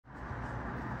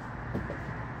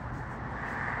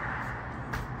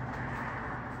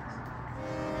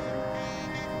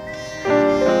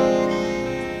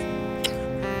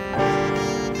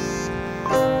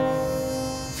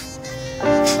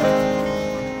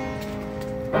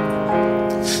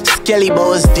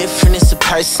Skelybo is different, it's a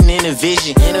person in a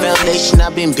vision. Foundation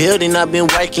I've been building, I've been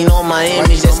working on my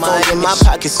image. That's gon' get my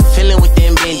pockets filling with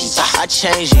them binges. I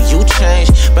changed and you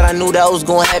changed, but I knew that was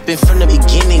gon' happen from the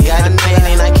beginning. Got a pain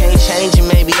and I can't change it,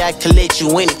 maybe I could let you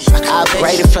in it. I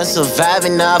upgraded from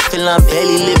surviving, now I feel I'm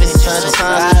barely living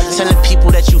sometimes. Telling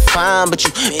people that you fine, but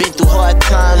you been through hard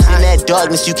times. In that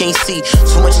darkness you can't see,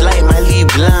 too much light might leave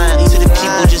blind. To the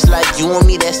people just like you and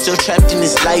me that's still trapped in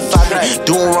this life. I've been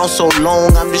doing wrong so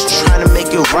long, I'm just trying to make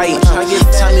it right.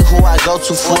 Tell me who I go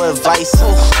to for advice.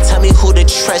 Tell me who to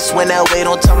trust when that weight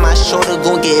on top of my shoulder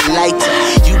gon' get lighter.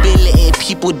 You been letting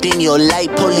people dim your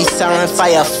light, police, siren,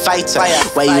 firefighter.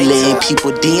 Why you letting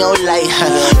people dim your light?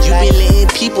 You been letting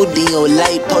people dim your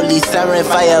light, police, siren,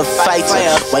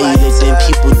 firefighter. Why you letting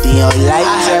people dim your light?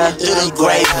 Through the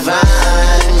grapevine,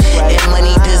 and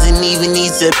money doesn't even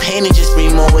need to paint it, just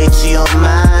bring more weight to your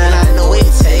mind. I know it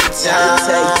takes time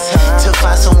to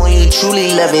find someone you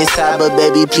truly love inside, but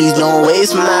baby, please don't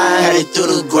waste mine. Heard it through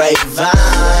the grapevine.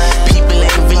 People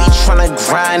ain't really tryna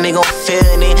grind, they gon'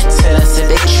 feel it. Tell us that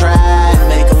they try,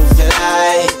 make them feel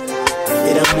like,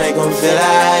 it'll make them feel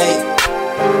like.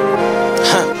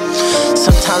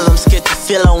 Sometimes I'm scared to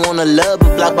feel I wanna love,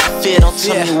 but blocked by fear. Don't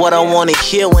tell me what I wanna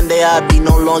hear, one day I'll be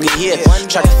no longer here.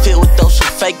 Try to fit with those who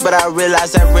fake, but I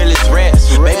realize that real is rare.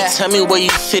 Baby, tell me where you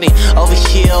fitting, over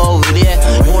here or over there.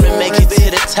 You wanna make it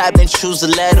to the top, then choose the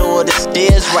ladder or the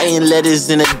stairs. Writing letters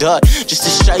in the dark, just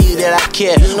to show you that I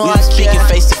care. We was speaking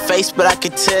face to face, but I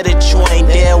could tell that you ain't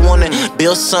there. Wanna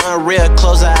build something real,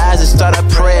 close our eyes and start a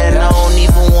prayer. And I don't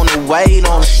even wanna wait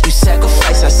on you.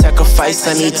 Sacrifice, I sacrifice,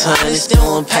 I need to understand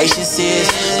what patience is,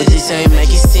 but this ain't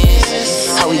making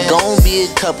sense. How we gon' be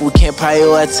a couple, can't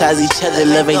prioritize each other.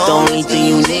 Love ain't the only thing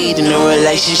you need in a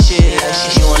relationship.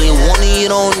 You only want it, you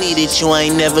don't need it. You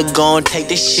ain't never gon' take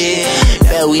this shit.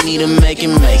 Bet we need to make it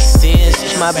make sense.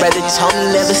 My brother told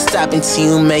me never stop until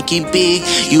you make it big.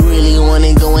 You really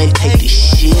wanna go and take this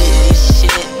shit.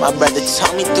 My brother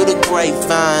told me through the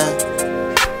grapevine.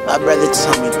 My brother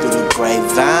told me through the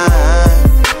grapevine.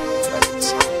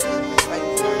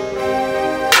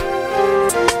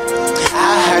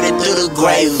 Through the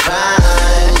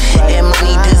grapevine, and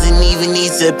money doesn't even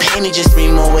need to paint it, just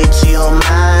bring more weight to your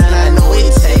mind. I know it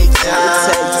takes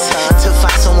time to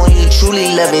find someone you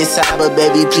truly love inside, but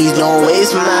baby, please don't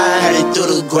waste mine. Heard it through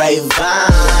the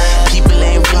grapevine. People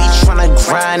ain't really tryna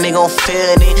grind, they gon'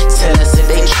 feel it. Tell us that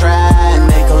they try,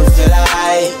 make them feel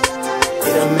like,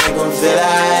 it'll make them feel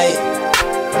like.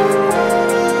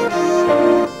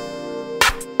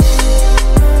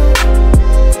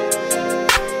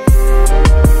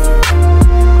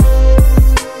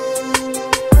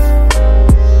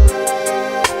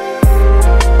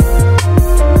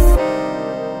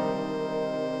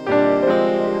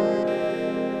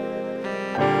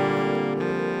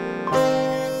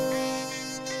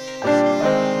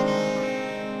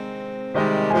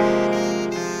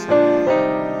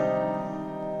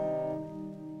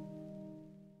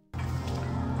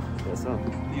 What's up?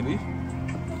 You leave?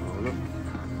 Oh, look.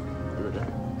 Look at that.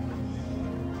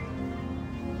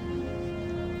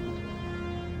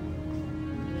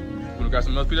 You would've got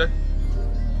something else, PJ?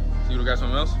 You would've got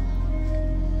something else?